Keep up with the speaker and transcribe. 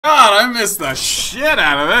God, I missed the shit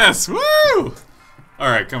out of this. Woo!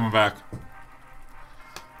 Alright, coming back.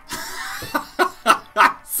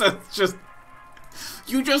 So it's just...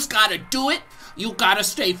 You just gotta do it. You gotta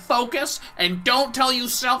stay focused. And don't tell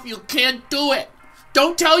yourself you can't do it.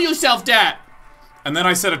 Don't tell yourself that. And then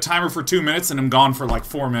I set a timer for 2 minutes and I'm gone for like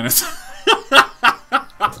 4 minutes.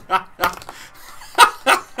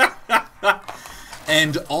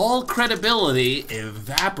 And all credibility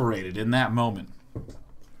evaporated in that moment.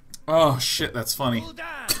 Oh shit, that's funny.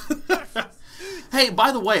 Hey,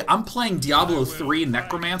 by the way, I'm playing Diablo 3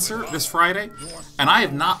 Necromancer this Friday, and I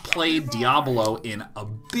have not played Diablo in a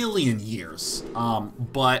billion years.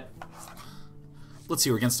 But let's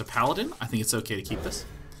see, we're against a paladin. I think it's okay to keep this.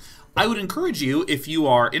 I would encourage you, if you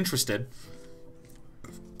are interested,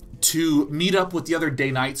 to meet up with the other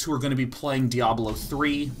Day Knights who are going to be playing Diablo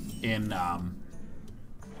 3 in,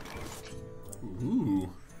 ooh.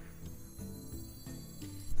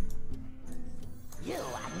 You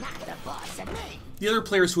are not the boss of me. The other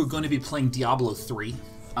players who are going to be playing Diablo 3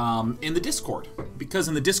 in the Discord. Because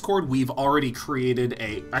in the Discord, we've already created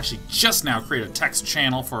actually just now created a text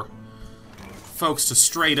channel for folks to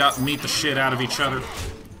straight up meet the shit out of each other.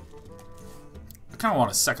 I kind of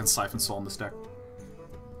want a second Siphon Soul in this deck.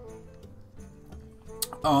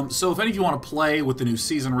 So if any of you want to play with the new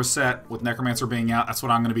season reset, with Necromancer being out, that's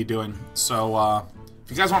what I'm going to be doing. So,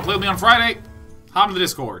 if you guys want to play with me on Friday, hop in the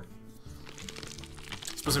Discord.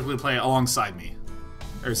 Specifically play alongside me.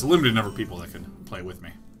 There's a limited number of people that can play with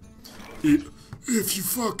me. If you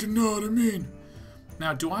fucking know what I mean.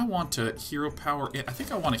 Now, do I want to hero power in? I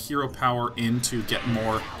think I want to hero power in to get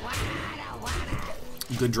more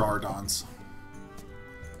good drawer dons.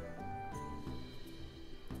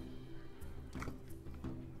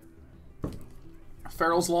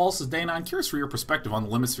 Farrell's Law says, Dana, I'm curious for your perspective on the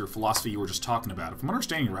limits of your philosophy you were just talking about. If I'm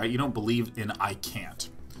understanding you right, you don't believe in I can't.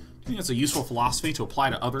 I think it's a useful philosophy to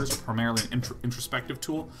apply to others, primarily an introspective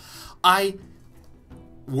tool. I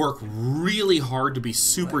work really hard to be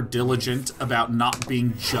super diligent about not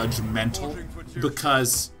being judgmental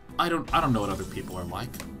because I don't know what other people are like.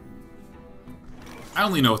 I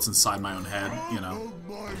only know what's inside my own head, you know.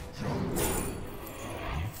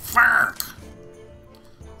 Fuck!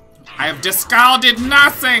 I have discarded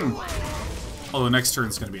nothing! Oh, the next turn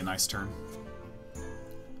is going to be a nice turn.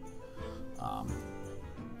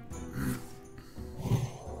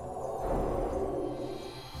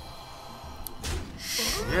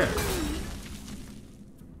 Shit.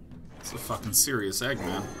 It's a fucking serious egg,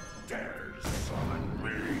 man. No,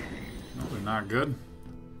 they're not good.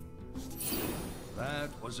 That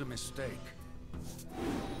was a mistake.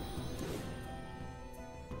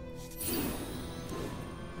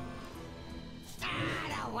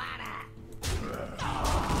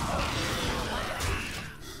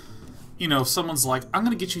 You know, if someone's like, I'm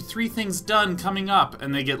gonna get you 3 things done coming up,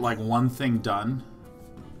 and they get like 1 thing done.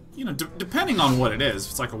 You know, depending on what it is.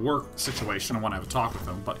 If it's like a work situation, I want to have a talk with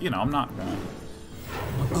them. But, you know, I'm not gonna...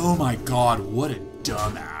 Oh my god, what a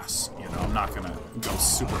dumbass. You know, I'm not gonna go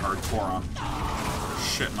super hardcore on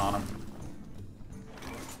shitting on him.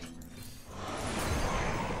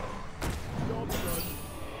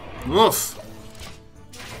 Woof.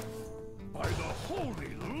 By the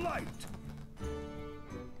holy light.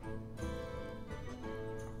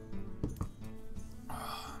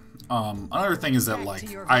 Another thing is that, like,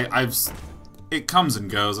 it comes and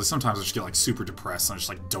goes. Like, sometimes I just get, like, super depressed and I just,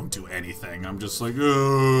 like, don't do anything. I'm just like,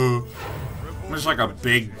 ugh. I'm just like a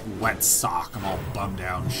big wet sock. I'm all bummed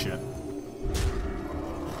out and shit.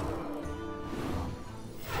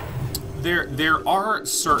 There are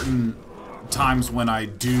certain times when I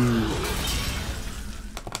do,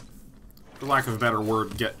 for lack of a better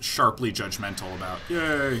word, get sharply judgmental about,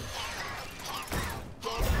 yay,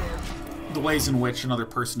 the ways in which another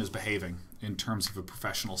person is behaving in terms of a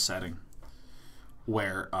professional setting.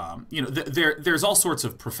 Where, you know, there's all sorts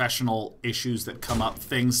of professional issues that come up.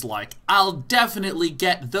 Things like, I'll definitely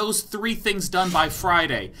get those 3 things done by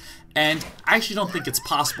Friday. And I actually don't think it's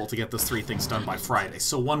possible to get those 3 things done by Friday.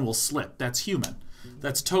 So one will slip. That's human.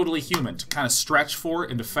 That's totally human, to kind of stretch for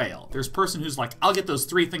and to fail. There's a person who's like, I'll get those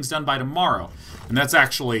 3 things done by tomorrow. And that's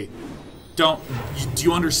actually... do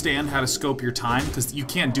you understand how to scope your time? Because you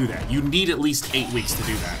can't do that. You need at least 8 weeks to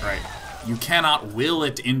do that, right? You cannot will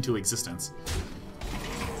it into existence.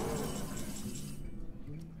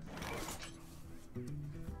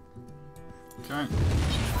 Okay.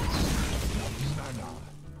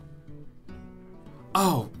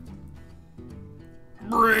 Oh.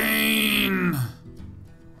 Brain!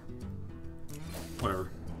 Whatever.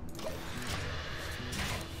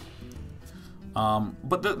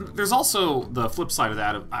 But there's also the flip side of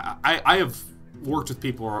that. I have worked with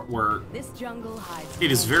people where This jungle hides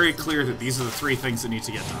it is very clear that these are the 3 things that need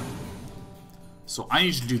to get done. So I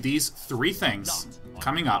need you to do these 3 things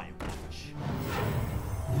coming up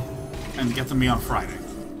and get them to me on Friday.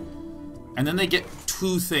 And then they get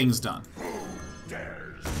 2 things done.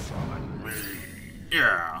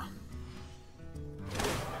 Yeah.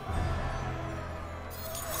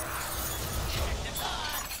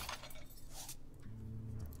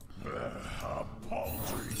 A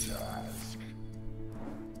paltry task.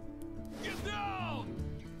 Get down!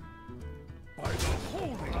 By the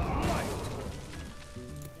holy light!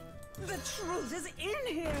 The truth is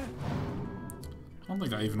in here. I don't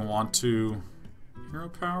think I even want to... Hero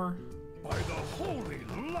power? By the holy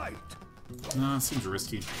light! No, it seems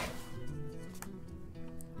risky.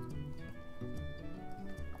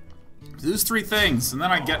 Those 3 things, and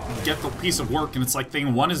then I get the piece of work, and it's like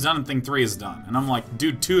thing 1 is done and thing 3 is done. And I'm like,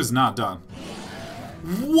 dude, 2 is not done.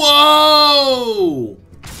 Whoa!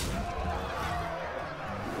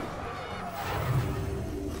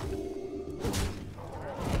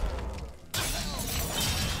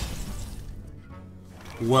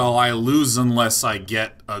 Well, I lose unless I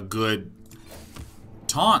get a good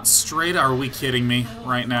taunt straight. Are we kidding me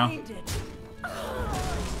right now?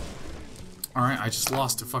 Alright, I just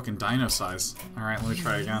lost to fucking dino size. Alright, let me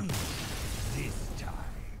try again. This time,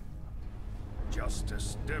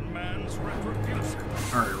 justice demands retribution.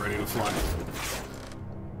 Alright, ready to fly.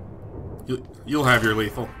 You'll have your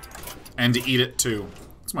lethal. And to eat it, too.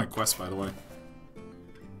 It's my quest, by the way.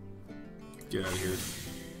 Get out of here.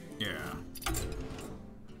 Yeah.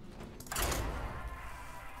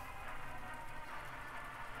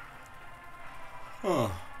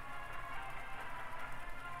 Oh.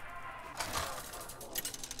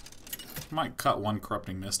 Might cut 1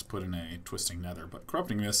 Corrupting Mist to put in a Twisting Nether, but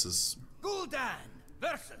Corrupting Mist is...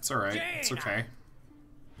 It's alright. It's okay.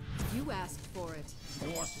 You asked for it.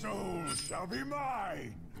 Your soul shall be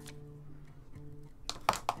mine!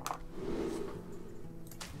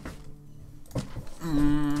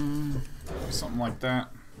 Something like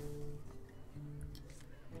that.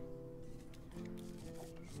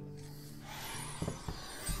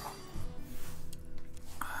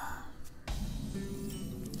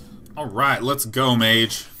 Alright, let's go,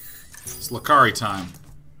 mage. It's Lakari time.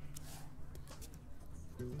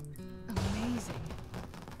 Amazing.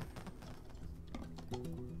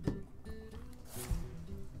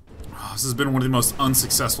 Oh, this has been one of the most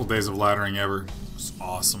unsuccessful days of laddering ever. It's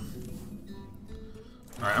awesome.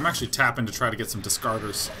 Alright, I'm actually tapping to try to get some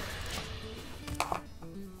discarders.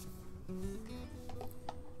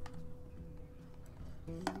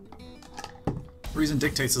 Reason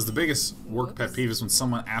dictates is the biggest work pet peeve is when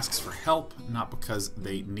someone asks for help, not because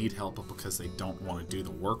they need help, but because they don't want to do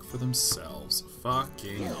the work for themselves.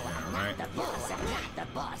 Fucking yeah, right? The boss, I'm not the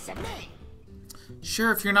boss of me.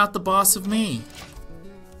 Sure, if you're not the boss of me.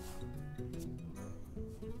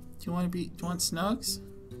 Do you want snugs?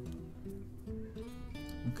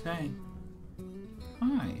 Okay.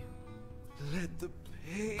 Hi. Let the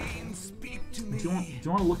pain speak to me. Do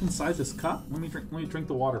you want to look inside this cup? Let me drink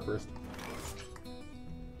the water first.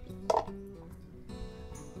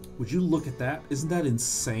 Would you look at that? Isn't that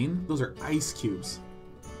insane? Those are ice cubes.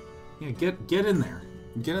 Yeah, get in there.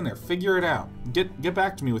 Get in there. Figure it out. Get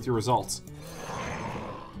back to me with your results.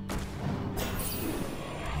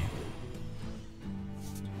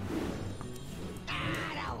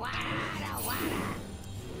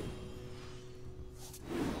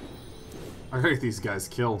 I gotta get these guys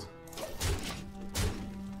killed.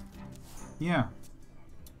 Yeah.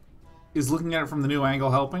 Is looking at it from the new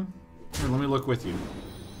angle helping? Here, let me look with you.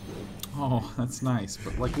 Oh, that's nice,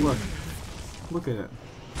 but like, look at it.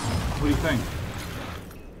 What do you think?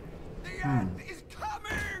 The end is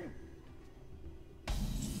coming!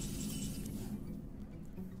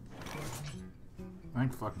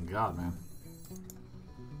 Thank fucking God, man.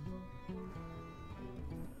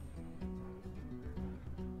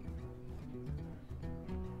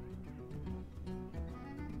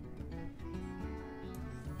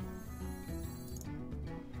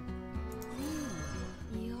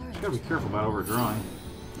 Gotta be careful about overdrawing.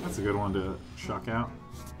 That's a good one to shuck out.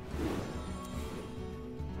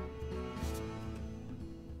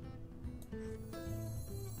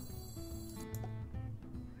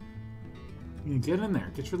 You get in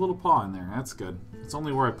there. Get your little paw in there. That's good. It's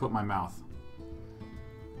only where I put my mouth.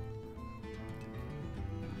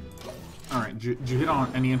 Alright, did you hit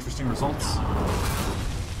on any interesting results?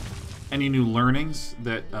 Any new learnings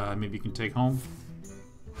that maybe you can take home?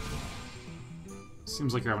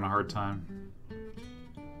 Seems like you're having a hard time.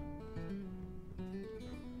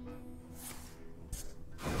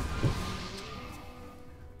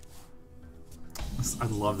 I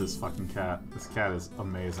love this fucking cat. This cat is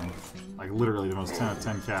amazing. Like, literally the most 10 out of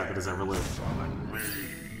 10 cat that has ever lived.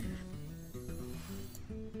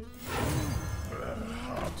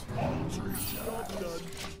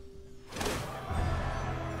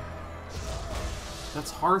 That's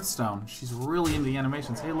Hearthstone. She's really into the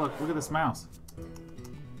animations. Hey, look at this mouse.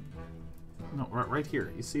 No, right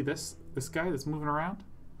here. You see this guy that's moving around?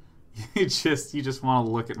 You just want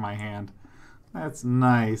to look at my hand. That's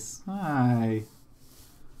nice. Hi.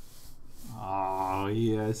 Oh,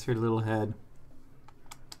 yes, her little head.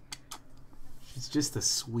 She's just the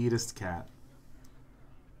sweetest cat.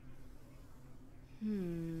 We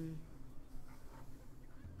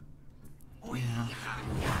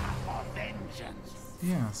hunger for vengeance.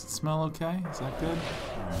 Yeah, does it smell okay? Is that good?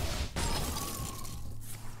 Alright.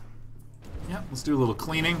 Yep, let's do a little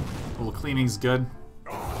cleaning. A little cleaning's good.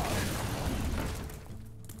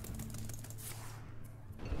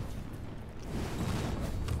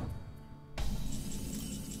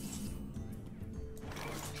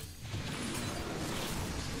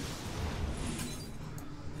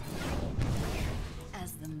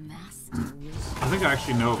 As the master wishes. I think I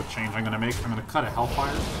actually know of a change I'm gonna make. I'm gonna cut a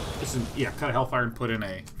Hellfire. Cut a Hellfire and put in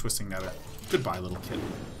a Twisting Nether. Goodbye, little kid.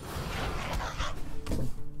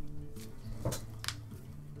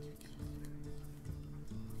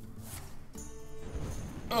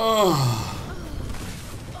 Oh.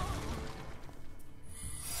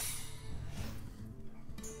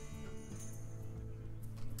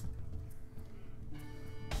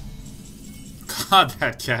 God,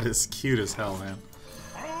 that cat is cute as hell, man.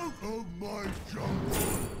 Out of my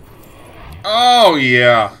jungle. Oh,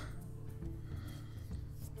 yeah.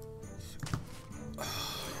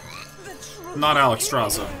 Not Alex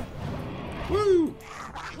Straza. Woo!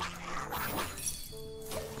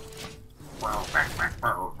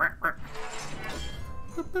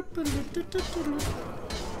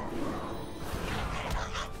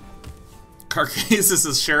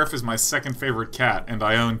 Carcass's sheriff is my second favorite cat, and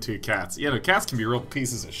I own 2 cats. Yeah, no, cats can be real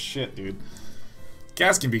pieces of shit, dude.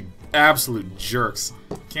 Cats can be absolute jerks.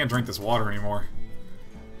 Can't drink this water anymore.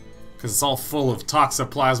 Because it's all full of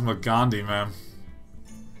Toxoplasma gondii, man.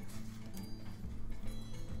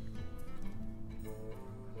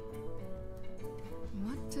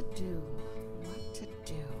 What to do? What to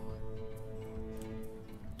do?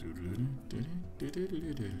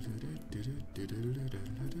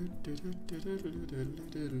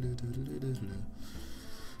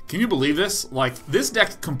 Can you believe this? Like, this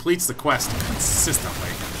deck completes the quest consistently.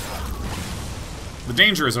 The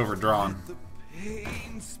danger is overdrawn. The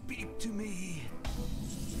pain speak to me.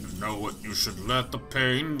 You know what you should let the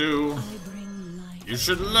pain do? I bring light. You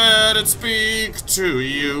should let it speak to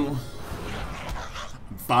you.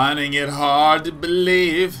 I'm finding it hard to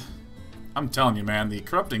believe. I'm telling you, man, the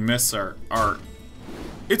Corrupting Mists are...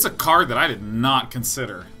 It's a card that I did not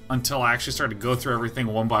consider until I actually started to go through everything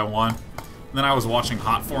one by one. And then I was watching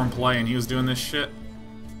Hot Form play and he was doing this shit.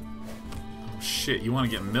 Oh shit, you want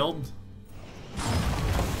to get milled?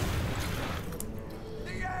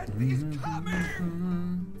 The end is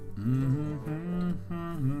coming.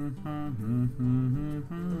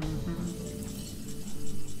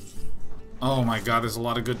 Oh my god, there's a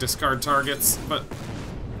lot of good discard targets, but...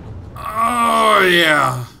 Oh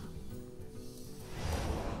yeah!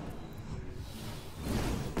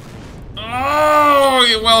 Oh,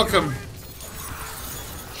 you're welcome!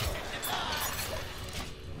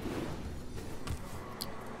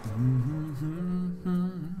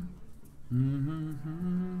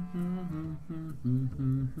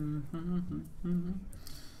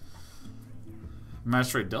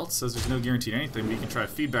 Magistrate Delta says there's no guarantee anything, but you can try a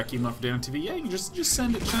feedback email for Day 9 TV. Yeah, you can just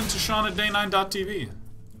send it to Sean@day9.tv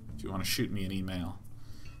if you want to shoot me an email.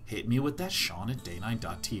 Hit me with that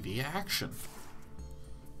Sean@day9.tv action.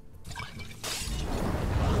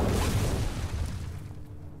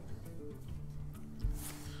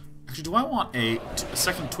 Actually, do I want a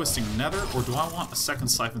second Twisting Nether, or do I want a second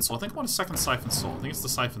Siphon Soul? I think I want a second Siphon Soul. I think it's the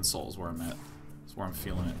Siphon Soul is where I'm at. It's where I'm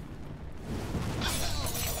feeling it.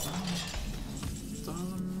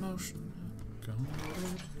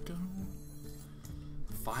 Go.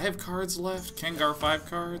 5 cards left. Kengar 5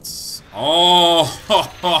 cards. Oh, ho,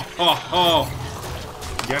 ho, ho, ho.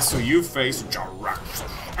 Guess who you face? Jaraxxus,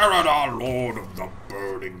 Eredar, Lord of the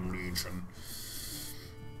Burning Legion.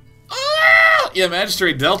 Ah! Yeah,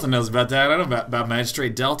 Magistrate Delta knows about that. I know about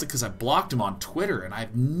Magistrate Delta because I blocked him on Twitter, and I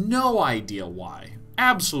have no idea why.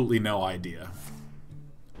 Absolutely no idea.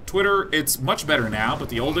 Twitter, it's much better now, but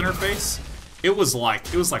the old interface, it was like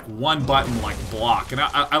one button like block, and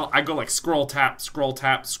I go like scroll tap, scroll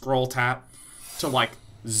tap, scroll tap to like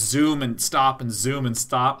zoom and stop and zoom and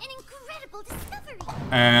stop. An incredible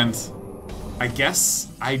And I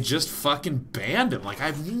guess I just fucking banned him. Like, I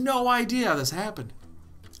have no idea how this happened.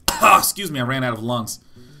 Oh, excuse me, I ran out of lungs.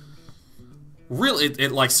 Really,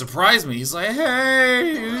 it like surprised me. He's like,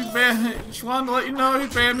 hey, just wanted to let you know he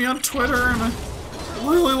banned me on Twitter, and I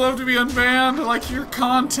really love to be unbanned. I like your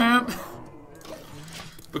content.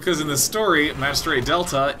 Because in this story, Magistrate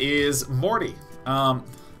Delta is Morty.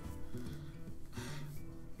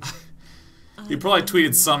 He probably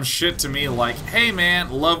tweeted some shit to me like, hey man,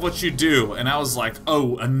 love what you do. And I was like,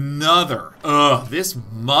 oh, another. Ugh, this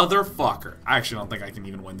motherfucker. I actually don't think I can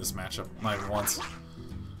even win this matchup. Not even once.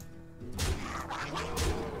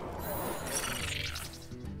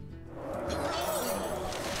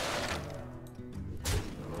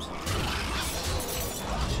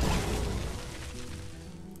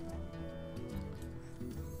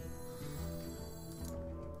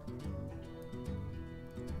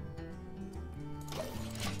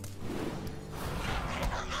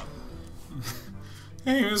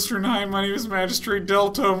 Hey, Mr. Nine, my name is Magistrate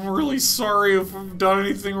Delta. I'm really sorry if I've done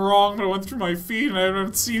anything wrong, but I went through my feed and I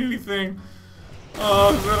haven't seen anything that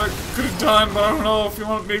I could have done, but I don't know if you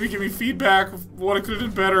want to maybe give me feedback of what I could have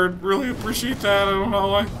done better. I'd really appreciate that. I don't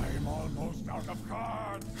know. I'm almost out of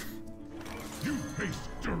cards. You face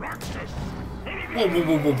Jiraxxus. Whoa, whoa,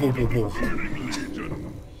 whoa, whoa, whoa, whoa, whoa.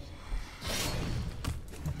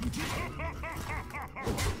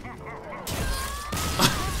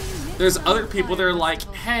 There's other people that are like,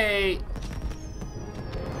 hey,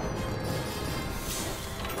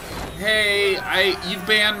 you've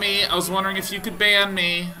banned me. I was wondering if you could ban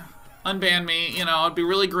me, unban me. You know, it'd be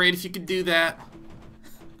really great if you could do that.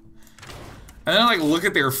 And then I like look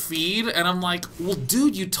at their feed, and I'm like, well,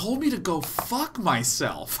 dude, you told me to go fuck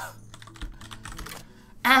myself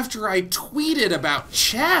after I tweeted about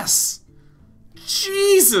chess.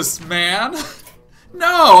 Jesus, man.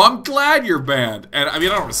 No, I'm glad you're banned. And I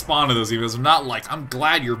mean, I don't respond to those emails. I'm not like, I'm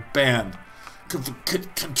glad you're banned.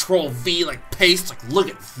 Control V, like paste, like look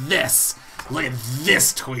at this. Look at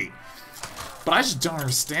this tweet. But I just don't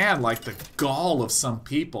understand, like, the gall of some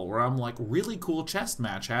people where I'm like, really cool chess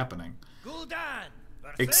match happening.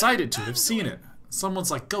 Excited to have seen it. Someone's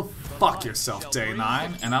like, go fuck yourself, Day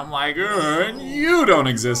 9. And I'm like, you don't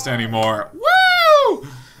exist anymore. Woo!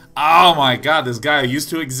 Oh my god, this guy who used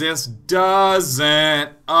to exist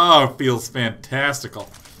doesn't. Oh, it feels fantastical.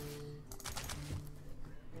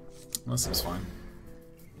 This seems fine.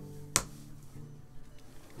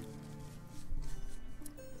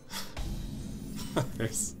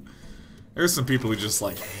 There's some people who just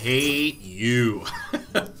like hate you.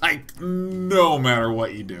 Like, no matter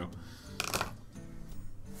what you do.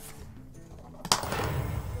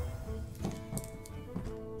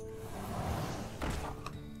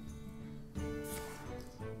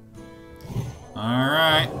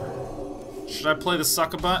 Alright. Should I play the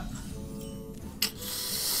suck-a-butt?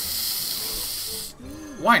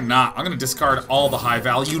 Why not? I'm gonna discard all the high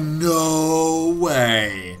value. No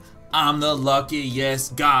way. I'm the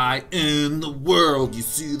luckiest guy in the world. You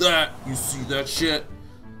see that? You see that shit?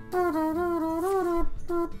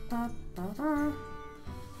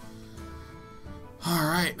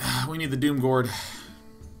 Alright, we need the Doom Gourd.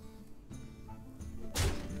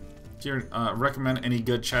 Do you recommend any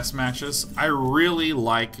good chess matches? I really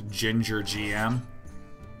like Ginger GM.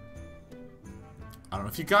 I don't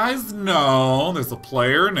know if you guys know, there's a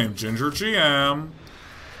player named Ginger GM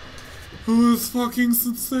who is fucking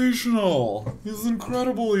sensational. He's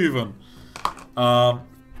incredible even. As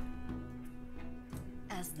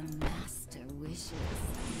the master wishes.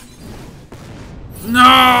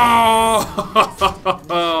 No!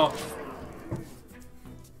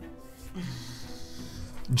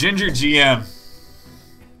 Ginger GM.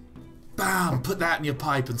 Bam! Put that in your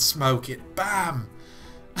pipe and smoke it. Bam!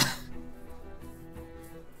 I've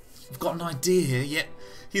got an idea here. Yeah,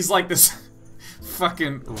 he's like this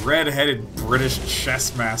fucking red-headed British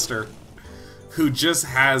chess master who just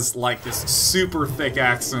has like this super thick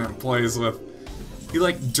accent and plays with. He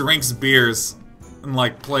like drinks beers and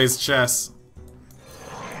like plays chess.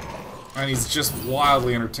 And he's just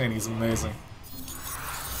wildly entertaining. He's amazing.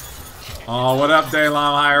 Oh, what up,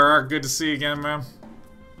 Daylon Hierarch? Good to see you again, man.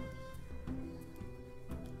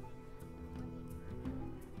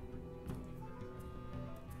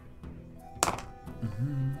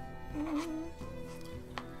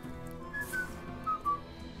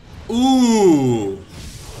 Ooh.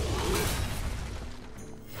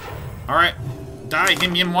 Alright. Die,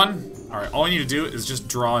 him, one. Alright, all we need to do is just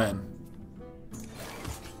draw in.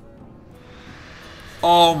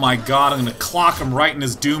 Oh my god, I'm gonna clock him right in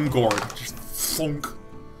his Doom Gourd. Just funk.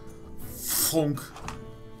 Funk.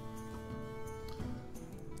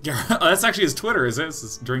 Oh, that's actually his Twitter, is it? This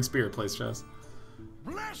is Drink Spirit Plays Chess.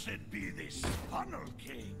 Blessed be this funnel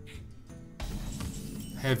cake.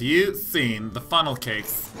 Have you seen the funnel cake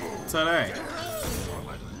today?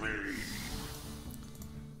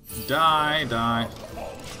 Die, die.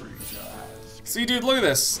 See, dude, look at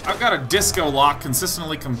this. I've got a Discolock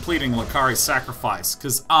consistently completing Lakari's Sacrifice,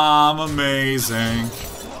 because I'm amazing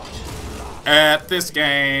at this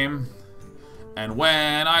game. And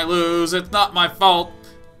when I lose, it's not my fault.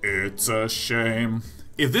 It's a shame.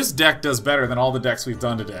 If this deck does better than all the decks we've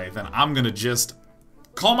done today, then I'm gonna just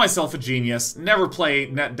call myself a genius, never play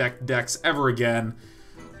net deck decks ever again,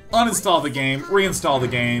 uninstall the game, reinstall the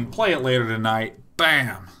game, play it later tonight.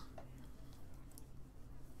 Bam!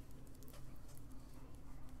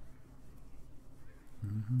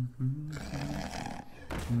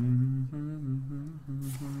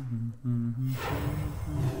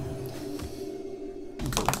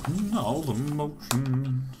 All the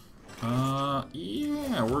motion.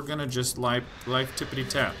 Yeah, we're gonna just life tippity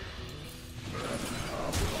tap.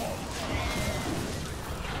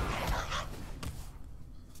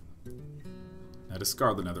 Now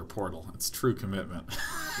discard the nether portal. It's true commitment.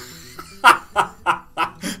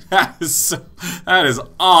 that is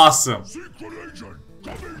awesome. Secret agent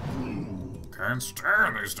coming through. Can't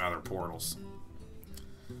stand these nether portals.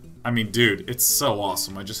 I mean, dude, it's so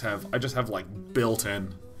awesome. I just have like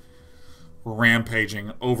built-in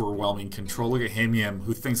rampaging, overwhelming control. Look at him,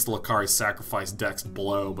 who thinks the Lakari Sacrifice decks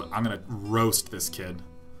blow, but I'm gonna roast this kid.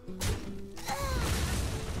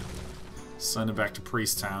 Send him back to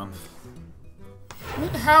Priest Town.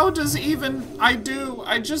 But how does even I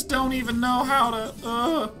just don't even know how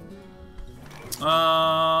to,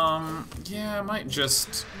 yeah, I might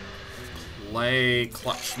just play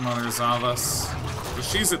Clutch Mother Zavas.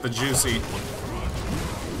 She's at the juicy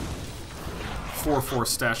 4/4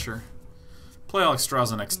 stature. Play Alex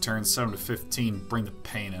Strauss next turn, 7 to 15. Bring the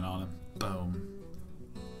pain in on him. Boom.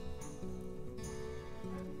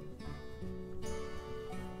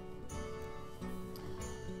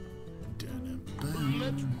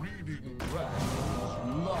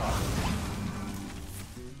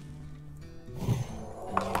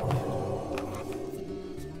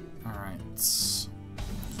 Alright.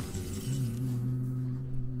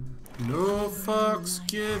 No fucks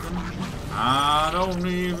given. I don't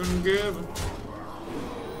even give a.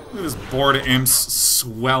 Look at this board of imps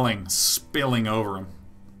swelling, spilling over him.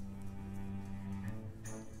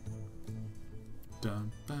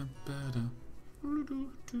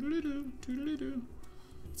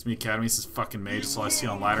 It's me, Academy. This is fucking Mage. That's all I see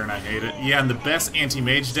on ladder, and I hate it. Yeah, and the best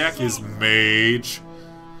anti-mage deck is Mage.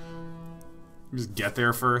 Just get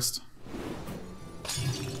there first.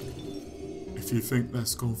 If you think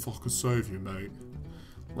that's gonna fucking save you, mate.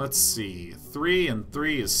 Let's see. 3 and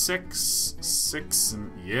 3 is 6. 6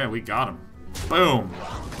 and... yeah, we got him. Boom.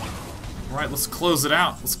 Alright, let's close it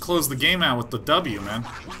out. Let's close the game out with the W, man.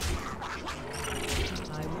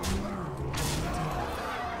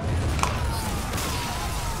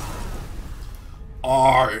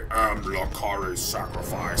 I am Lakari's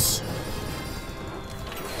Sacrifice.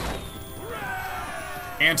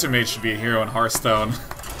 Antimate should be a hero in Hearthstone.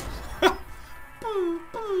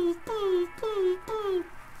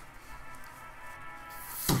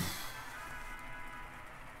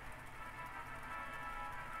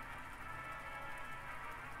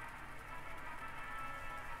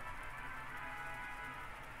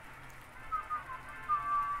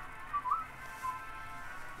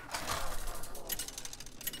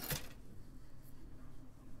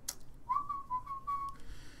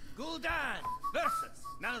 Gul'dan versus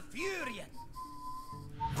Malfurion.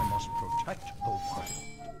 I must protect the wild.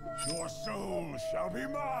 Your soul shall be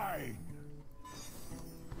mine.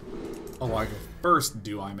 Oh, I go first,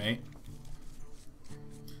 do I, mate?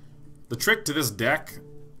 The trick to this deck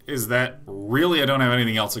is that really I don't have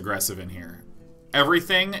anything else aggressive in here.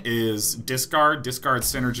 Everything is discard, discard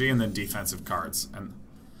synergy, and then defensive cards. And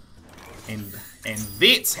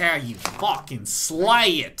that's how you fucking slay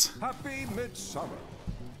it. Happy midsummer.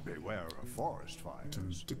 Beware of forest fires.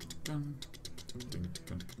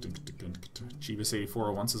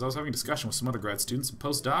 Jeebus8401 says, I was having a discussion with some other grad students and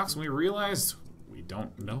postdocs, and we realized we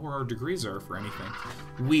don't know where our degrees are for anything.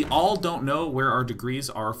 We all don't know where our degrees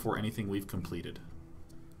are for anything we've completed.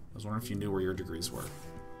 I was wondering if you knew where your degrees were.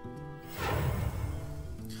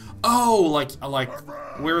 Oh, like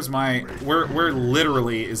where's my where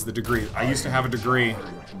literally is the degree? I used to have a degree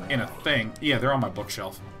in a thing. Yeah, they're on my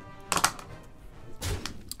bookshelf.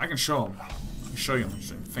 I can show them. I can show you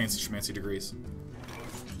some fancy schmancy degrees.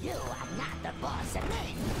 You are not the boss of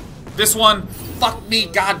me. This one, fuck me,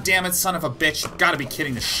 goddamn it, son of a bitch! You gotta be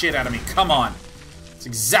kidding the shit out of me. Come on, It's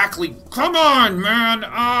exactly... Come on, man!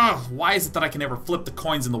 Ah, why is it that I can never flip the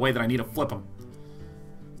coins in the way that I need to flip them?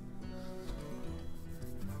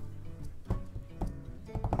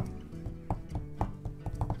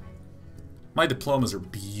 My diplomas are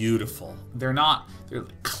beautiful. They're not... They're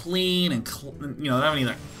clean and... you know, they don't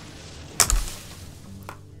either...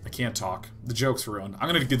 I can't talk. The joke's ruined. I'm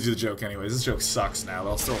gonna do the joke anyways. This joke sucks now, but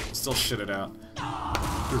I'll still shit it out.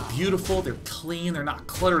 They're beautiful, they're clean, they're not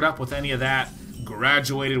cluttered up with any of that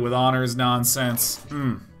graduated with honors nonsense.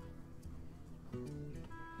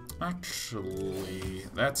 Actually,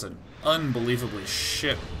 that's an unbelievably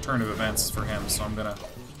shit turn of events for him, so I'm gonna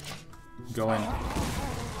go in.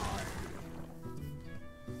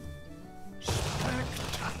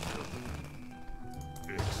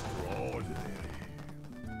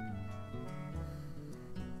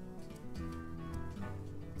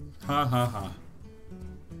 Ha ha ha.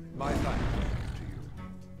 My thanks to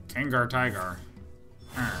you. Kangar Tiger.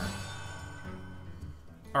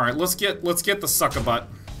 Alright, let's get the suckabutt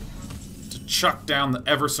to chuck down the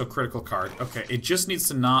ever so critical card. Okay, it just needs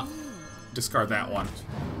to not discard that one.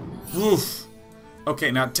 Oof.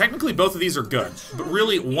 Okay, now technically both of these are good, but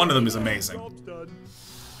really one of them is amazing.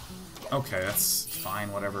 Okay, that's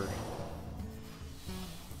fine, whatever.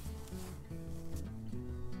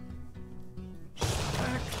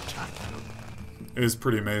 It is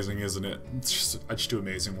pretty amazing, isn't it? I just do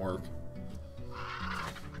amazing work.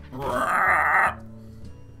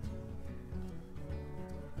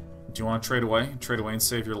 Do you want to trade away? Trade away and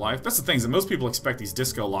save your life? That's the thing, is that most people expect these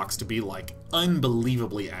Discolocks to be, like,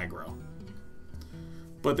 unbelievably aggro.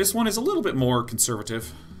 But this one is a little bit more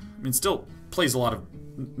conservative. I mean, still plays a lot of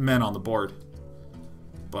men on the board.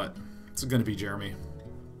 But it's gonna be Jeremy.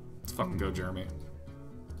 Let's fucking go, Jeremy.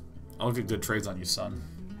 I'll look at good trades on you, son.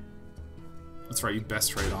 That's right, you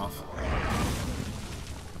best trade off.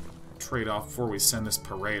 Trade off before we send this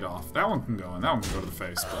parade off. That one can go in, that one can go to the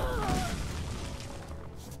face, but...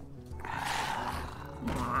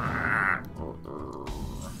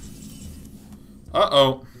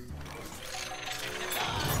 Uh-oh.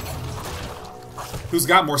 Who's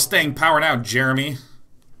got more staying power now, Jeremy?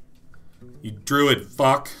 You druid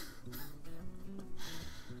fuck.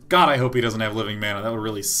 God, I hope he doesn't have living mana. That would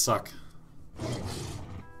really suck.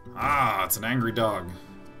 Ah, it's an angry dog.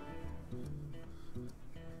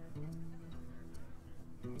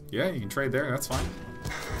 Yeah, you can trade there. That's fine.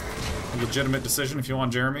 A legitimate decision if you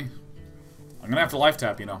want Jeremy. I'm gonna have to life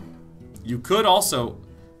tap, you know. You could also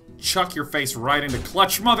chuck your face right into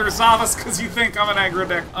Clutch Mother Zavas because you think I'm an aggro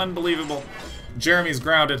deck. Unbelievable. Jeremy's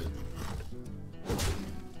grounded.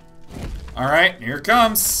 Alright, here it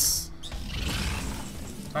comes.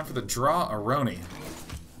 Time for the draw Aroni.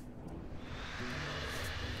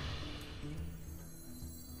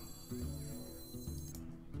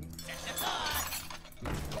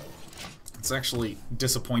 It's actually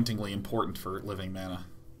disappointingly important for living mana.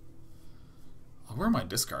 Oh, where are my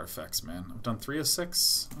discard effects, man? I've done 3 of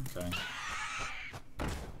 6? Okay.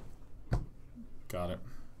 Got it.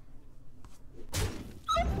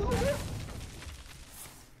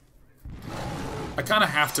 I kind of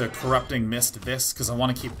have to Corrupting Mist this, because I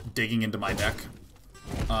want to keep digging into my deck.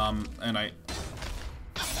 And I...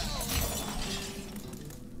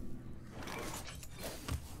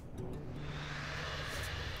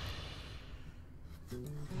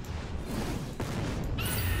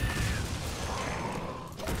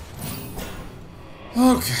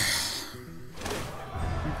 Okay.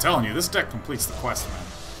 I'm telling you, this deck completes the quest, man.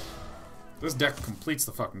 This deck completes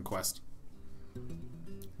the fucking quest.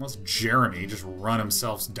 Unless Jeremy just run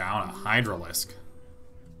himself down a Hydralisk.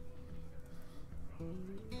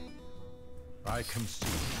 I can see.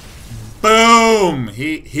 Boom!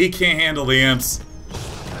 He can't handle the imps.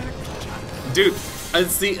 Dude,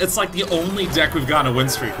 it's like the only deck we've gotten a win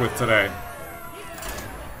streak with today.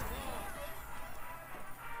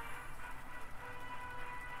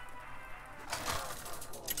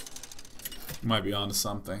 Might be onto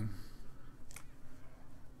something.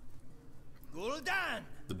 Gul'dan!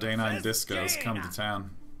 The Day 9 Discos come to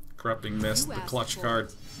town. Corrupting Mist, the clutch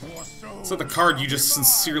card. So the card you just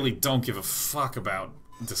sincerely don't give a fuck about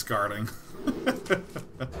discarding.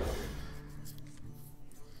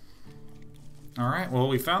 Alright, well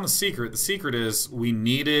we found the secret. The secret is we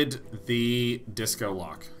needed the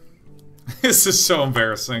Discolock. This is so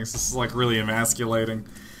embarrassing. This is like really emasculating.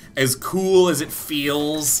 As cool as it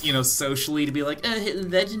feels, you know, socially to be like, oh, hit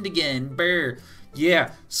legend again, brr.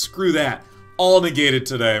 Yeah, screw that. All negated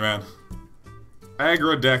today, man.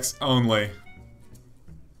 Aggro decks only.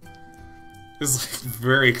 This is like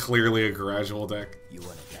very clearly a gradual deck. You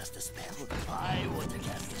wanna cast a spell? I want to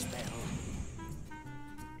cast a spell.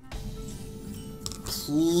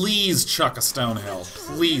 Please chuck a Stonehill.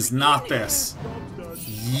 Please, not this.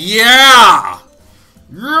 Yeah!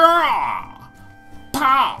 Yeah!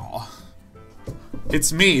 Pow!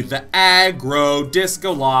 It's me, the aggro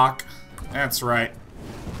Discolock. That's right.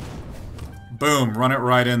 Boom, run it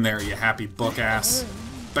right in there, you happy book ass.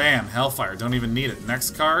 Bam, Hellfire, don't even need it.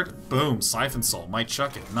 Next card, boom, Siphon Soul. Might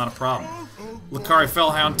chuck it, not a problem. Lucari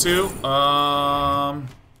Fellhound 2, oh,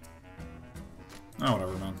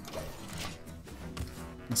 whatever, man.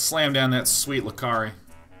 Slam down that sweet Lucari.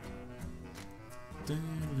 An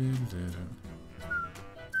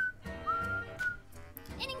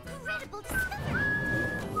incredible discovery.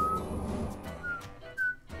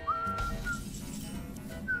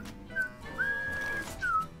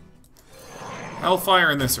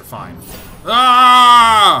 Hellfire and this are fine.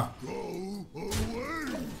 Ah!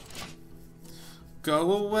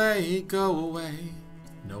 Go away, go away.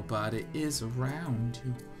 Nobody is around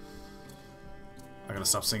you. I gotta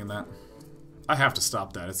stop singing that. I have to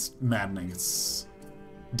stop that. It's maddening. It's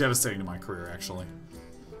devastating to my career, actually.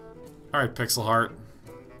 Alright, Pixel Heart.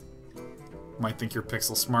 Might think you're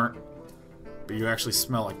pixel smart, but you actually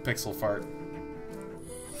smell like pixel fart.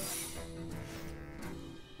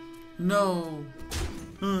 No!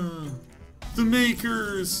 The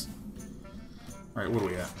makers! Alright, what are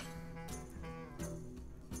we at?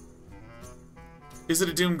 Is it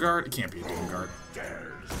a Doom Guard? It can't be a Doom Guard.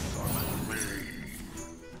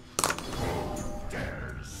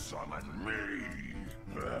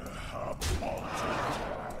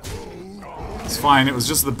 It's fine, it was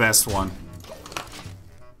just the best one.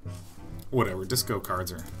 Whatever, disco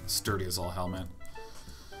cards are sturdy as all hell, man.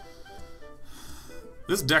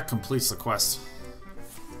 This deck completes the quest.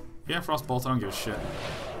 Yeah, Frostbolt, I don't give a shit.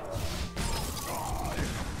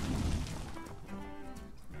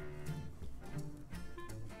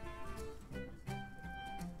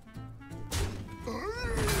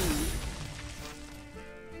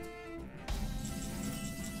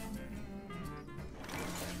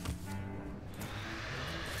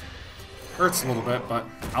 Hurts a little bit, but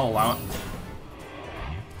I'll allow it.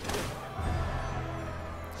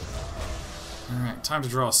 Alright, time to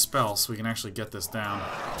draw a spell so we can actually get this down.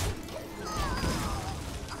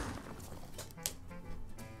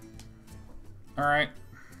 Alright.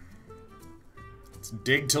 Let's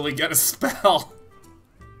dig till we get a spell.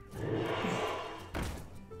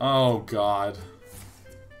 Oh, God.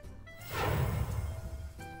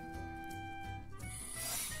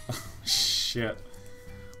 Shit.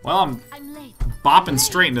 Well, I'm late. Bopping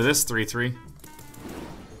straight into this 3-3.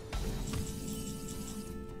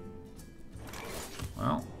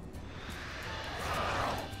 Well.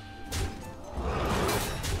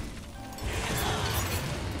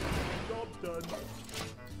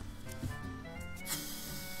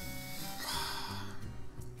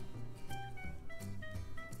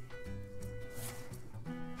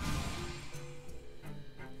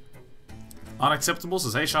 Unacceptable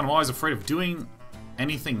says, hey Sean, I'm always afraid of doing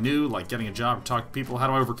anything new, like getting a job or talk to people. How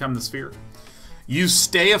do I overcome this fear? You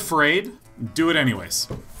stay afraid, do it anyways.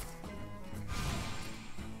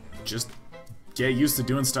 Just get used to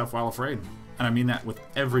doing stuff while afraid. And I mean that with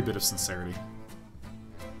every bit of sincerity.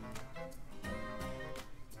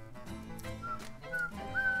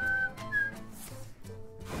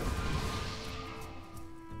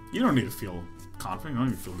 You don't need to feel confident, you don't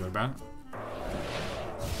need to feel good about it.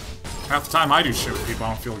 Half the time I do shit with people, I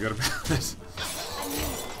don't feel good about it.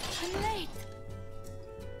 I'm late.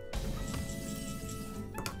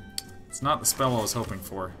 It's not the spell I was hoping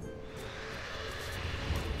for.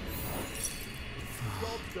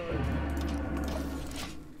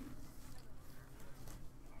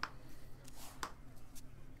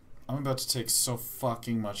 I'm about to take so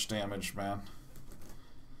fucking much damage, man.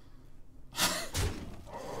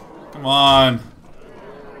 Come on.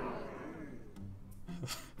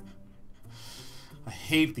 I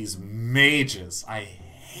hate these mages. I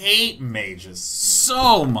hate mages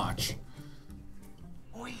so much.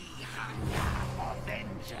 We hunger for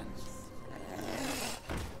vengeance.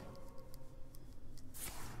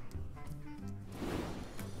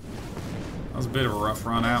 That was a bit of a rough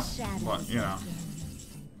run out, but you know.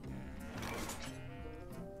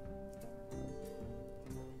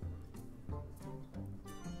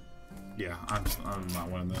 Yeah, I'm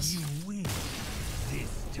not winning this. You win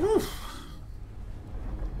this time. Whew.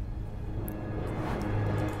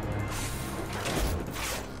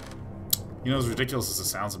 You know, as ridiculous as it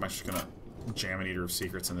sounds, I'm actually gonna jam an Eater of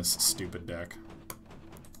Secrets in this stupid deck.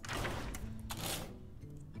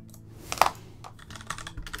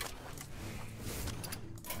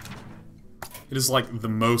 It is like the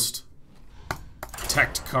most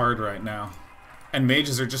teched card right now. And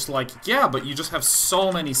mages are just like, yeah, but you just have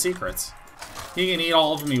so many secrets. He can eat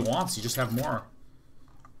all of them he wants, you just have more.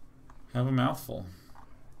 Have a mouthful.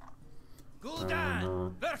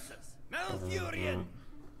 Gul'dan versus Malfurion.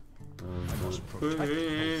 I must protect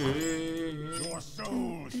Hope. Your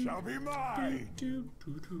soul shall be mine.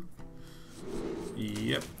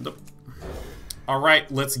 Yep. Nope. All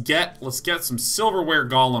right, let's get some silverware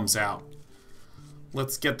golems out.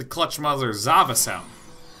 Let's get the clutch mother Zavas out.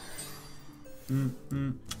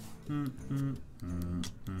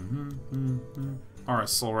 All right,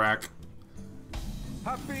 Solrak.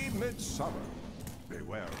 Happy midsummer.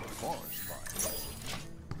 Beware the forest fire.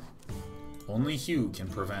 Only Hugh can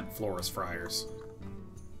prevent florist friars.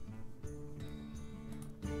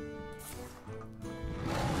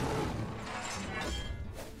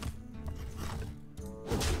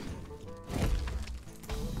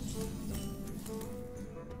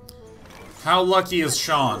 How lucky is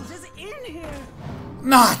Sean?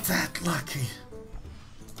 Not that lucky.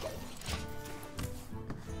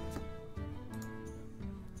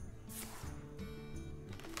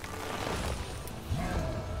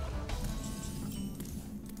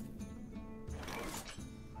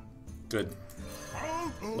 Good.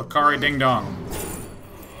 Lakari Ding Dong.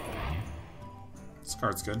 This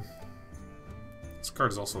card's good. This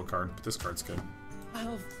card is also a card, but this card's good.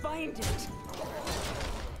 I'll find it.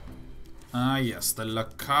 Ah, yes, the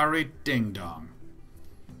Lakari Ding Dong.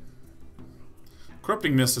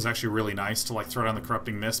 Corrupting Mist is actually really nice to like throw down the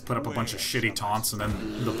Corrupting Mist, put up a bunch of shitty taunts, and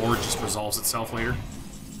then the board just resolves itself later.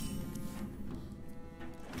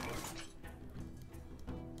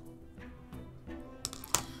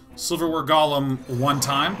 Silverware Golem one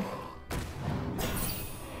time.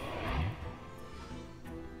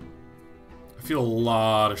 I feel a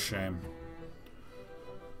lot of shame.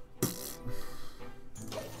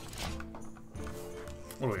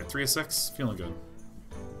 What do we got? 3 of 6? Feeling good.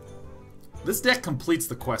 This deck completes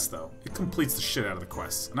the quest, though. It completes the shit out of the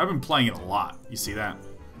quests. And I've been playing it a lot. You see that?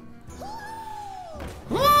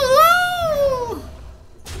 Woo!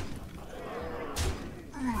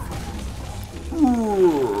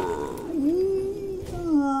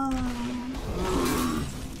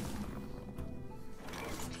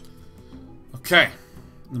 Okay.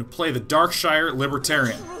 I'm gonna play the Darkshire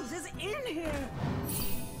Libertarian.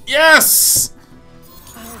 Yes!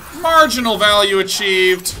 Marginal value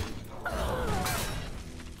achieved.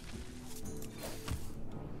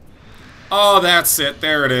 Oh, that's it.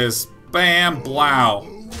 There it is. Bam,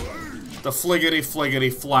 blow. The fliggity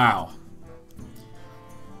fliggity flow.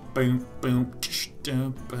 Boom, boom.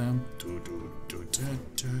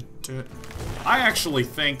 I actually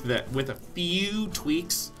think that with a few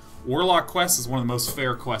tweaks, Warlock Quest is one of the most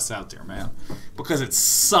fair quests out there, man. Because it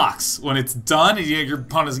sucks when it's done and your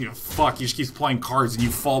opponent's gonna fuck. You just keep playing cards and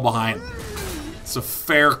you fall behind. It's a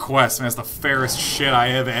fair quest, man. It's the fairest shit I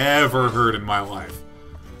have ever heard in my life.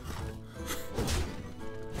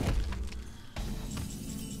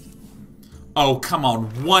 Oh, come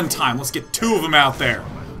on. One time. Let's get 2 of them out there.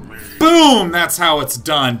 Boom! That's how it's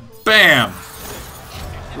done. Bam!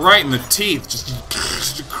 Right in the teeth.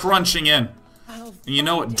 Just crunching in. And you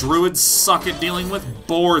know what druids suck at dealing with?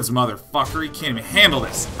 Boards, motherfucker. You can't even handle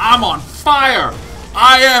this. I'm on fire!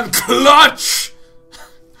 I am clutch!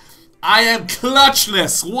 I am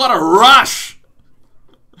clutchness! What a rush!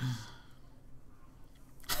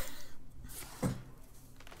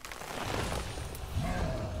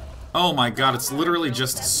 Oh my god, it's literally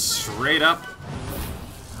just straight up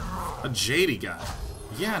a Jady guy.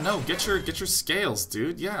 Yeah, no, get your scales,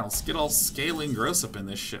 dude. Yeah, let's get all scaling gross up in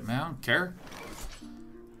this shit, man. I don't care.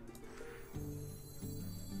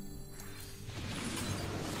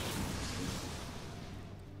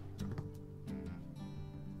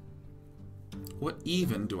 What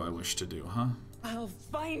even do I wish to do, huh? I'll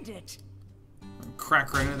find it.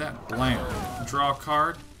 Crack right into that. Blam. Draw a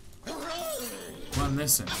card. Run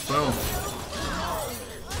this in. Boom.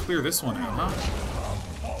 Clear this one out, huh?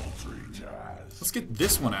 Let's get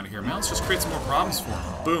this one out of here, man. Let's just create some more problems for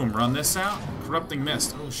him. Boom. Run this out. Corrupting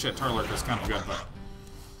Mist. Oh shit, Tarlark is kind of good, but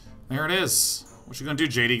there it is. What you gonna do,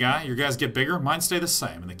 JD guy? Your guys get bigger, mine stay the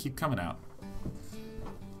same, and they keep coming out.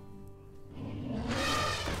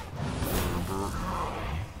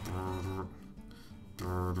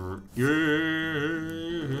 Yeah.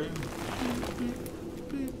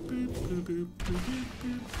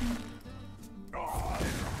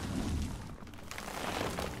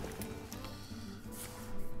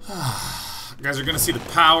 You guys are gonna see the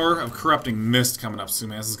power of Corrupting Mist coming up soon,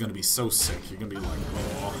 man. This is gonna be so sick. You're gonna be like,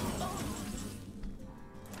 oh.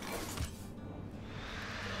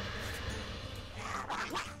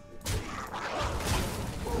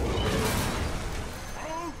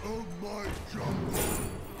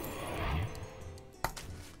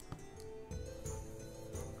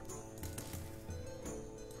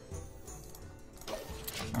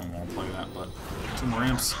 2 more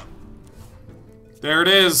imps. There it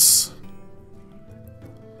is!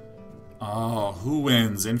 Oh, who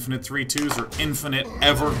wins? Infinite 3/2s or infinite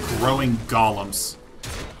ever-growing golems?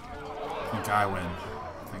 I think I win.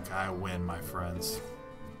 I think I win, my friends.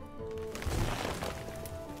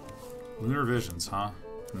 Lunar Visions, huh?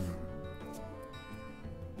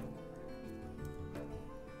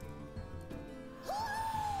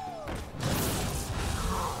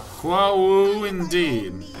 Quo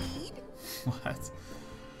indeed. What?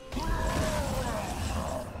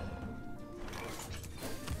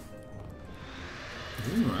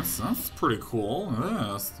 Ooh, that's pretty cool.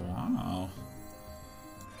 Yes, wow.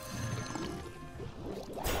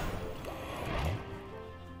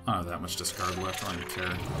 I don't have that much discard left. I don't even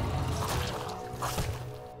care.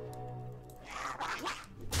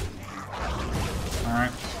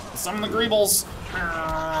 Alright. Summon the Greebles!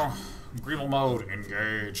 Greeble mode.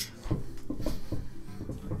 Engage.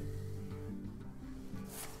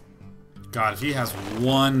 God, if he has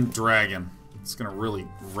one dragon, it's gonna really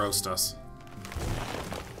roast us.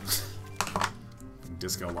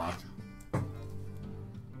 Discolock.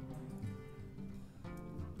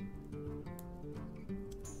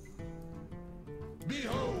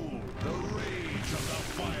 Behold the rage of the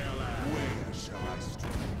fireland. Where shall I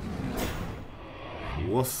strike?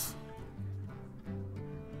 Woof.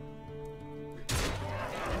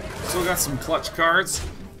 Still got some clutch cards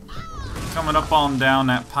coming up on down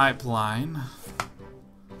that pipeline.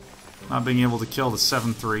 Not being able to kill the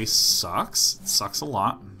 7/3 sucks. It sucks a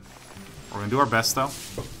lot. We're gonna do our best though.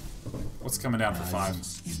 What's coming down for 5?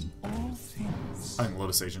 I think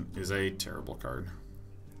Lotus Agent is a terrible card.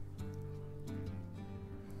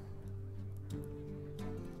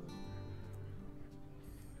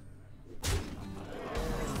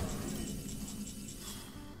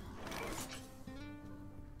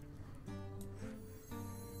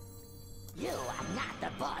 You are not the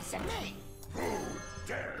boss of me. Who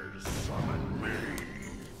dares summon me?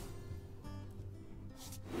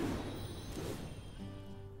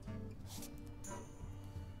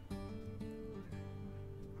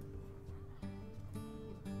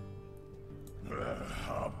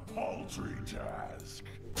 A paltry task.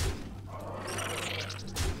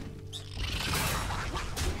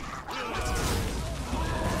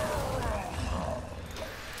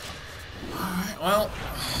 Alright, well.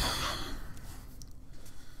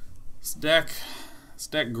 This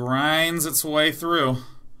deck grinds its way through.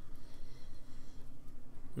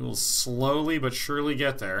 We will slowly but surely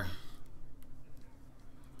get there.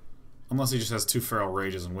 Unless he just has 2 Feral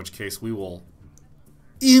Rages, in which case we will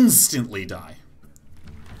instantly die.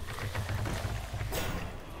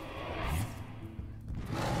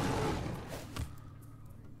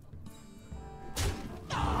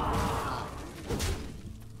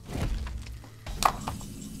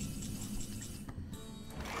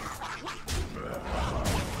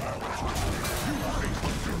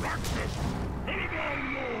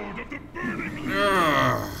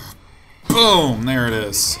 Boom! There it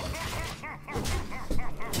is.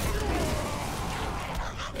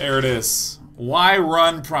 There it is. Why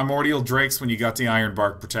run Primordial Drakes when you got the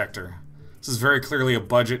Ironbark Protector? This is very clearly a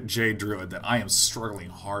budget Jade Druid that I am struggling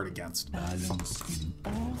hard against. Balance in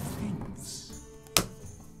all things.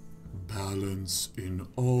 Balance in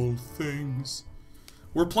all things.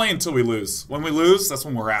 We're playing till we lose. When we lose, that's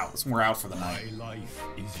when we're out. That's when we're out for the night. My life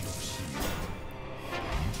is your shield.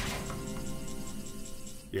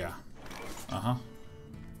 Yeah. Uh-huh.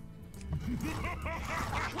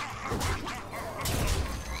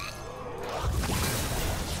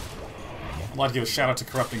 I'd like to give a shout out to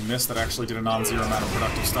Corrupting Mist that actually did a non-zero amount of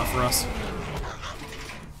productive stuff for us.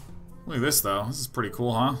 Look at this though. This is pretty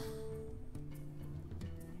cool, huh?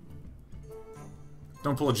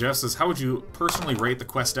 Don't Pull a Jeff says, how would you personally rate the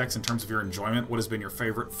quest decks in terms of your enjoyment? What has been your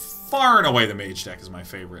favorite? Far and away the mage deck is my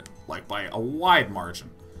favorite. Like, by a wide margin.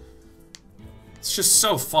 It's just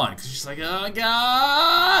so fun, because you're just like, oh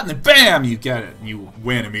god, and then BAM! You get it, and you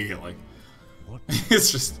win immediately. What?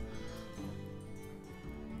 It's just...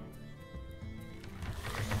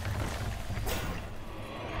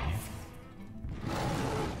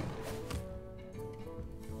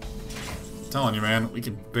 I'm telling you, man, we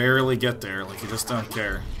can barely get there, like, you just don't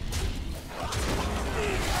care.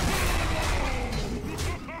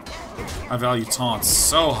 I value taunts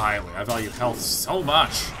so highly, I value health so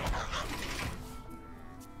much.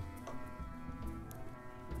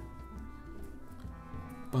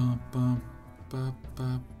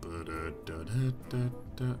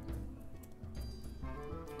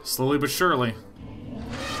 Slowly but surely.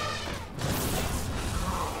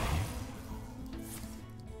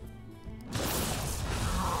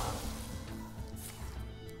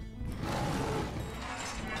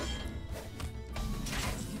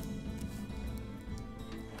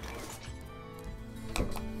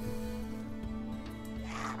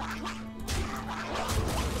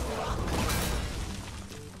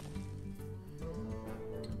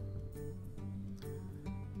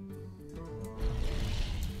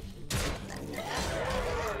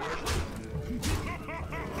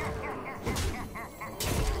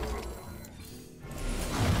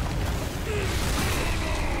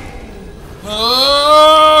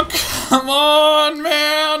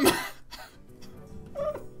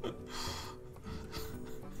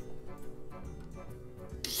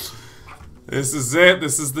 This is it.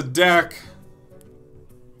 This is the deck.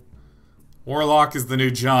 Warlock is the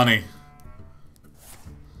new Johnny.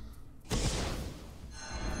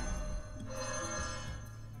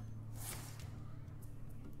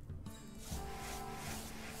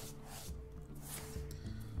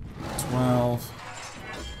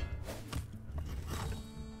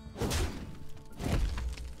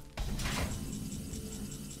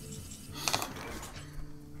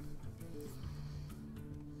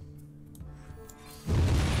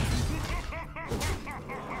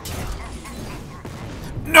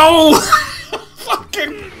 No!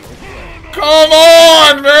 Fucking... Come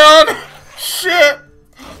on, man! Shit!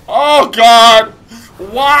 Oh, God!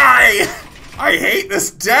 Why? I hate this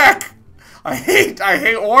deck! I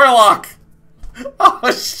hate Warlock!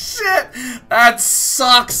 Oh, shit! That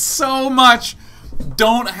sucks so much!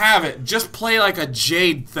 Don't have it. Just play like a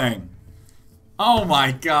Jade thing. Oh,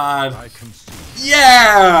 my God.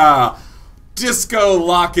 Yeah!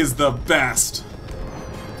 Discolock is the best.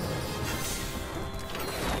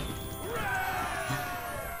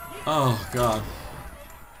 Oh, God.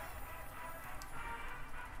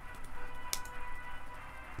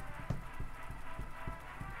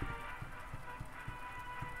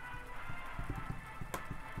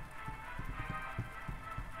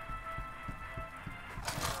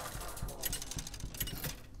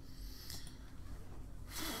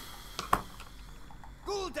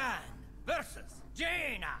 Gul'dan versus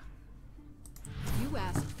Jaina. You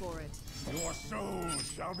asked for it. Your soul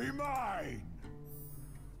shall be mine.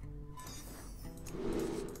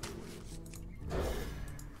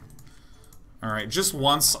 Alright, just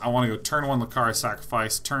once I want to go turn 1 Lucaria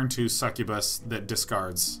Sacrifice, turn 2 Succubus that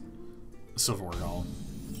discards Silverware Golem.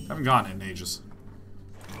 Haven't gotten it in ages.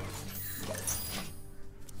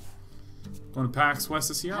 Going to PAX West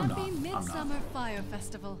this year? I'm not. Happy I'm not. Midsummer Fire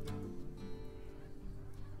Festival.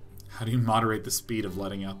 How do you moderate the speed of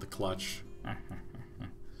letting out the clutch?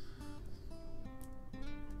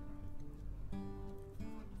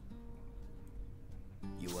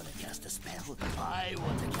 You want to cast a spell? I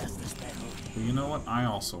want to cast a spell. Well, you know what? I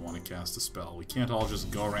also want to cast a spell. We can't all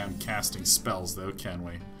just go around casting spells, though, can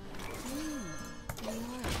we?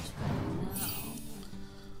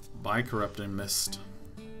 By Corrupting Mist.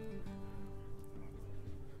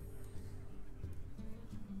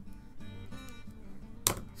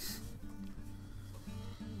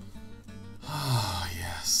 Ah,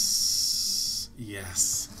 yes.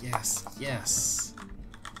 Yes, yes, yes.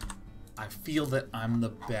 I feel that I'm the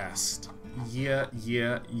best. Yeah,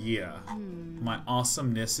 yeah, yeah. My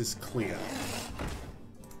awesomeness is clear.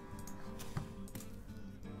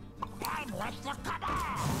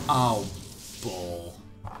 Oh, bull.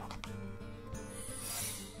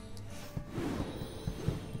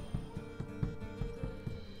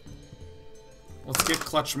 Let's get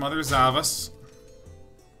Clutch Mother Zavas.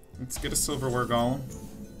 Let's get a Silverware Golem.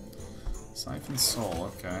 Siphon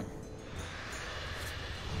Soul, okay.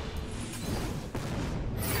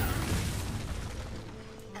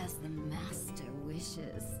 As the master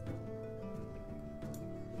wishes.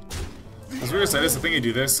 I was weird to say this, I think you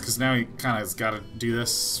do this, because now he kind of has got to do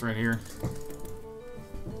this right here.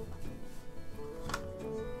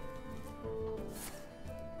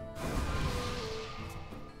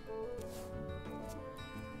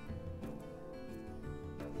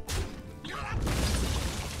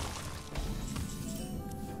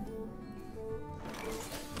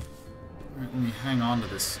 Alright, let me hang on to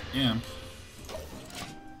this imp.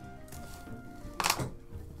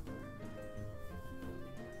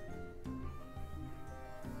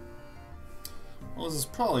 Well, this is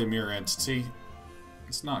probably a mirror entity.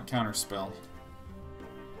 It's not counterspell.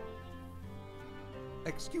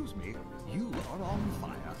 Excuse me, you are on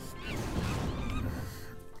fire.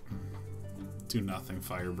 Do nothing,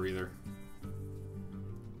 Fire Breather.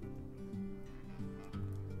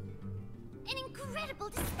 An incredible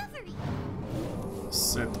discovery!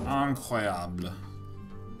 C'est incroyable.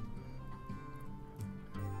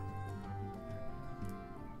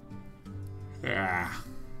 Yeah.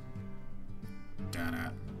 Done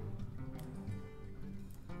it.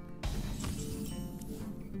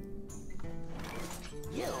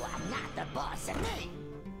 You are not the boss of me.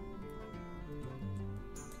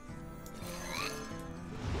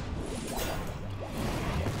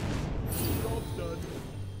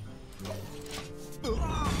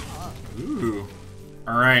 Ooh.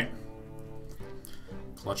 Alright.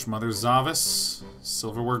 Clutch Mother Zavas.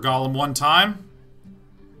 Silverware Golem 1 time.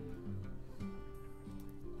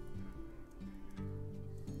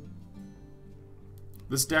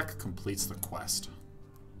 This deck completes the quest.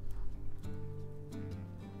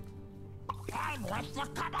 I'm with the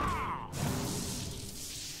cabal.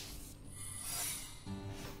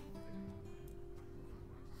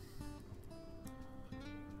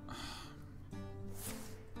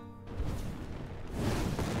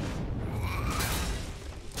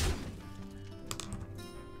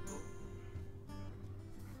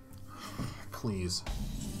 Please.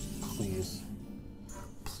 Please.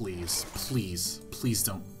 Please. Please. Please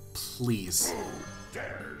don't. Please.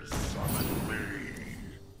 Dares summon me.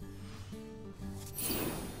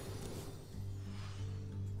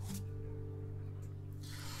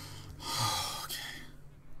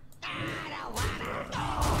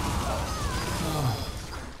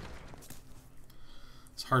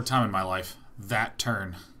 It's a hard time in my life. That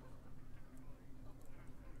turn.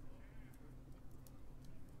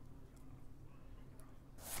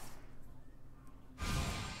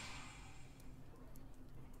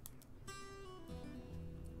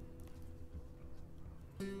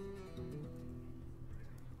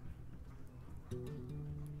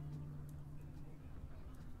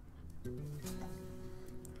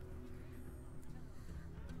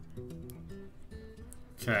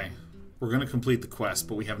 Okay, we're gonna complete the quest,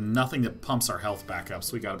 but we have nothing that pumps our health back up,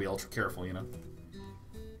 so we gotta be ultra careful, you know?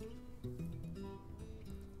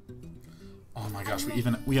 Oh my gosh,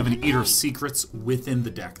 we have an Eater of Secrets within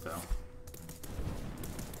the deck, though.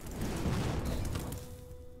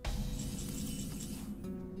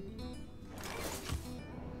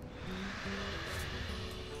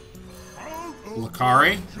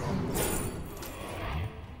 Lakari?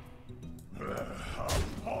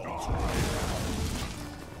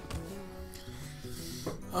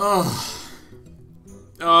 Oh.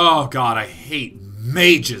 Oh god, I hate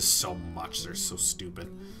mages so much. They're so stupid.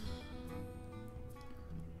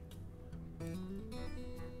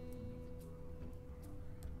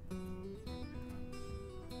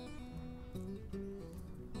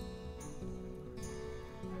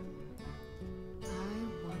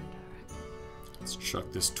 Let's chuck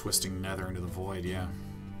this twisting nether into the void, yeah.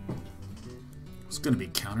 It's gonna be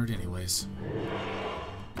countered anyways.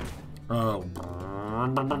 Oh.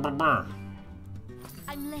 I'm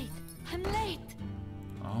late. I'm late.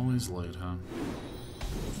 Always late, huh?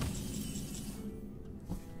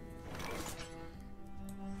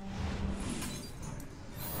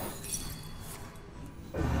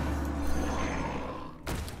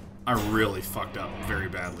 I really fucked up very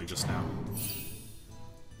badly just now.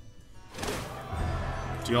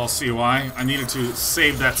 Do you all see why? I needed to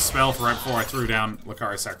save that spell for right before I threw down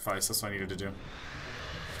Lakari Sacrifice. That's what I needed to do.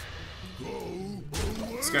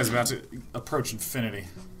 This guy's about to approach infinity.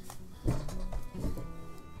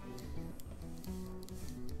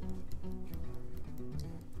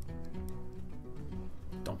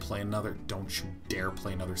 Don't play another. Don't you dare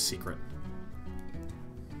play another secret.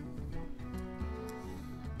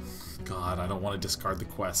 God, I don't want to discard the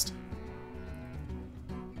quest.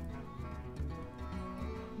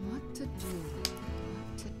 What to do?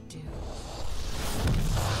 What to do?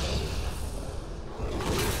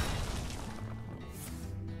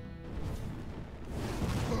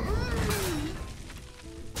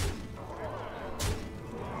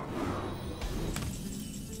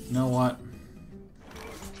 You know what?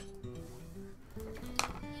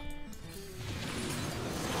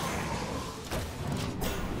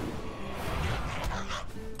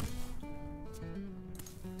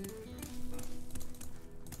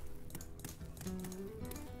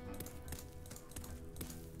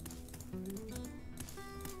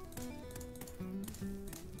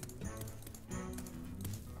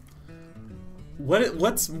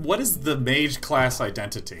 What is the mage class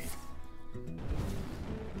identity?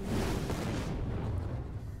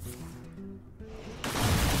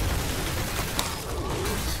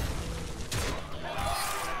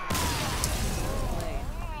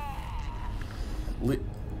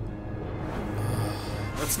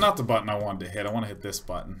 That's not the button I wanted to hit. I want to hit this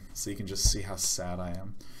button so you can just see how sad I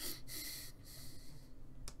am.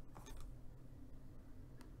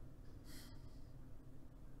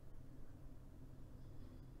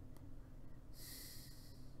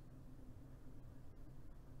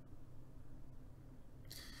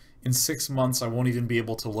 In 6 months, I won't even be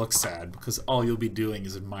able to look sad because all you'll be doing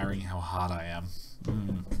is admiring how hot I am.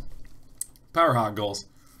 Power hot goals.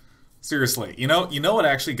 Seriously, you know what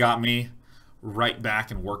actually got me right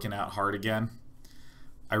back and working out hard again?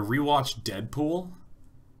 I rewatched Deadpool,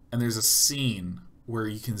 and there's a scene where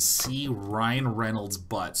you can see Ryan Reynolds'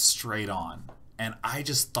 butt straight on, and I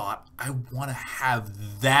just thought, I want to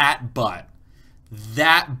have that butt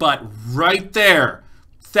right there.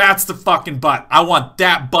 That's the fucking butt. I want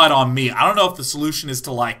that butt on me. I don't know if the solution is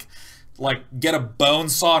to like get a bone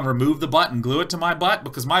saw and remove the butt and glue it to my butt,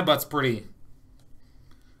 because my butt's pretty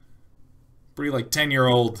like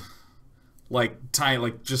 10-year-old, like tiny,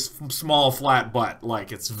 like just small flat butt.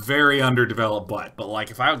 Like it's very underdeveloped butt. But like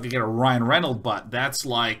if I could get a Ryan Reynolds butt, that's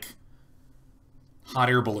like hot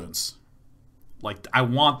air balloons. Like I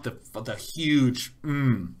want the huge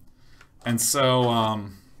and so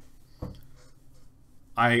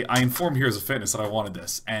I informed Heroes of Fitness that I wanted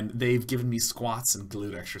this, and they've given me squats and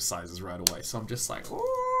glute exercises right away. So I'm just like,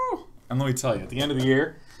 ooh. And let me tell you, at the end of the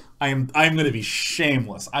year, I'm going to be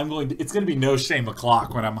shameless. It's going to be no shame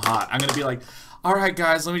o'clock when I'm hot. I'm going to be like, all right,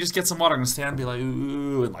 guys, let me just get some water. I'm going to stand and be like,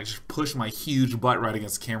 ooh, and like just push my huge butt right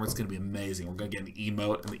against the camera. It's going to be amazing. We're going to get an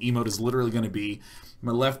emote, and the emote is literally going to be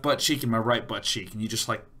my left butt cheek and my right butt cheek, and you just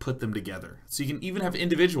like put them together. So you can even have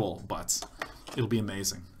individual butts. It'll be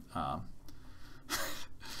amazing. Tomorrow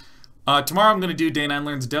I'm going to do Day 9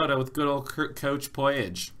 Learns Dota with good old Coach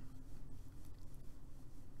Poyage.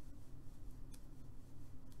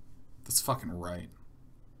 That's fucking right.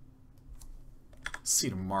 See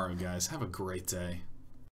you tomorrow, guys. Have a great day.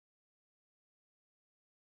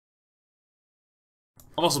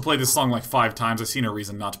 I've also played this song like 5 times. I see no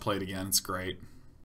reason not to play it again. It's great.